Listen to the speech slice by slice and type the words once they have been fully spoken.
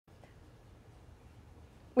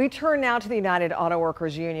We turn now to the United Auto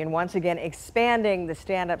Workers Union, once again expanding the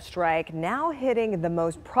stand-up strike, now hitting the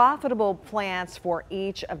most profitable plants for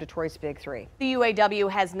each of Detroit's big three. The UAW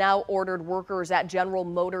has now ordered workers at General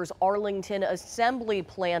Motors' Arlington assembly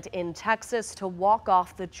plant in Texas to walk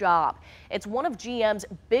off the job. It's one of GM's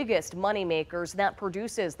biggest moneymakers that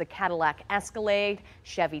produces the Cadillac Escalade,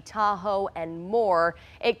 Chevy Tahoe, and more.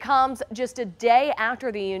 It comes just a day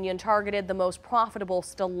after the union targeted the most profitable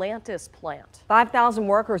Stellantis plant. 5,000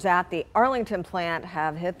 workers at the Arlington plant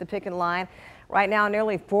have hit the picket line. Right now,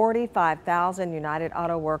 nearly 45,000 United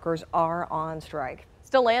Auto Workers are on strike.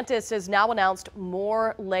 Stellantis has now announced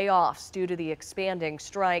more layoffs due to the expanding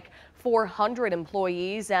strike. 400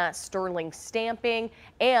 employees at Sterling Stamping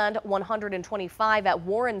and 125 at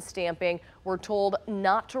Warren Stamping were told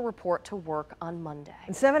not to report to work on Monday.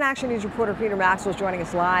 And 7 Action News reporter Peter Maxwell is joining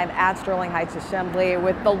us live at Sterling Heights Assembly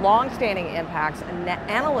with the long-standing impacts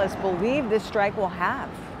analysts believe this strike will have.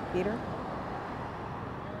 Peter?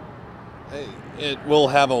 It will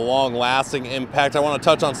have a long-lasting impact. I want to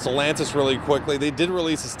touch on Stellantis really quickly. They did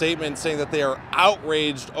release a statement saying that they are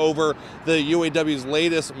outraged over the UAW's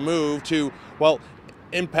latest move to, well,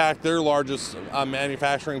 impact their largest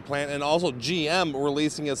manufacturing plant, and also GM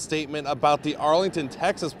releasing a statement about the Arlington,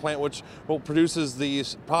 Texas plant, which produces the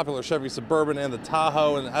popular Chevy Suburban and the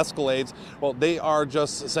Tahoe and the Escalades. Well, they are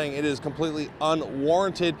just saying it is completely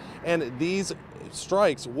unwarranted, and these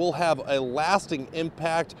strikes will have a lasting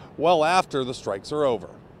impact well after the strikes are over.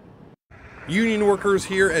 Union workers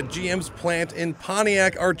here at GM's plant in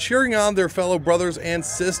Pontiac are cheering on their fellow brothers and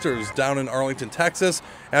sisters down in Arlington, Texas,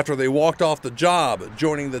 after they walked off the job,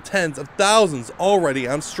 joining the tens of thousands already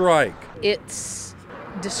on strike. It's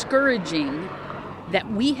discouraging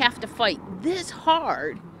that we have to fight this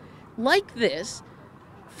hard like this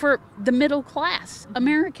for the middle class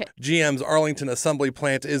American. GM's Arlington assembly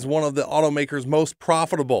plant is one of the automaker's most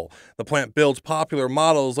profitable. The plant builds popular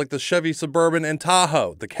models like the Chevy Suburban and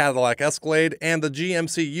Tahoe, the Cadillac Escalade, and the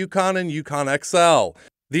GMC Yukon and Yukon XL.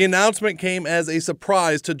 The announcement came as a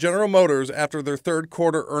surprise to General Motors after their third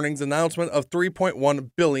quarter earnings announcement of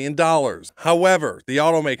 $3.1 billion. However, the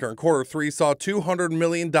automaker in quarter three saw $200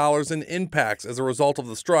 million in impacts as a result of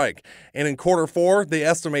the strike. And in quarter four, they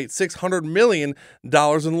estimate $600 million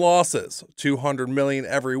in losses, $200 million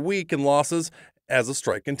every week in losses as the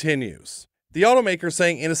strike continues. The automaker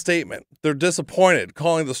saying in a statement they're disappointed,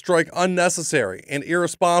 calling the strike unnecessary and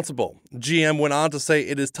irresponsible. GM went on to say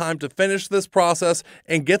it is time to finish this process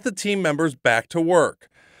and get the team members back to work.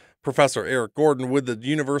 Professor Eric Gordon with the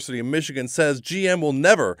University of Michigan says GM will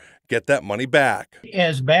never get that money back.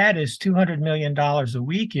 As bad as $200 million a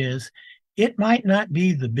week is, it might not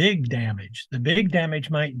be the big damage. The big damage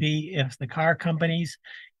might be if the car companies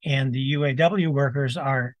and the UAW workers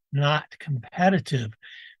are not competitive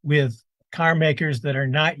with car makers that are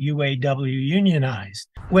not UAW unionized.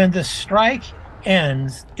 When the strike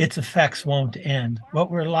ends, its effects won't end. What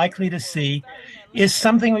we're likely to see is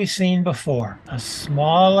something we've seen before, a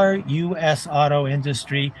smaller U.S. auto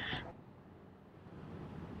industry.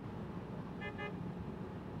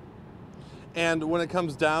 And when it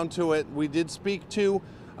comes down to it, we did speak to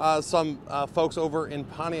some folks over in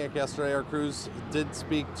Pontiac yesterday. Our crews did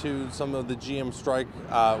speak to some of the GM strike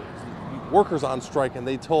workers on strike, and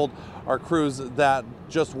they told our crews that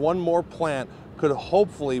just one more plant could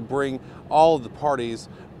hopefully bring all of the parties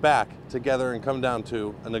back together and come down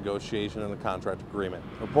to a negotiation and a contract agreement.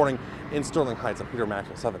 Reporting in Sterling Heights, I'm Peter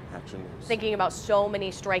Maxwell, 7 Action News. Thinking about so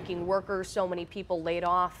many striking workers, so many people laid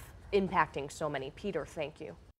off, impacting so many. Peter, thank you.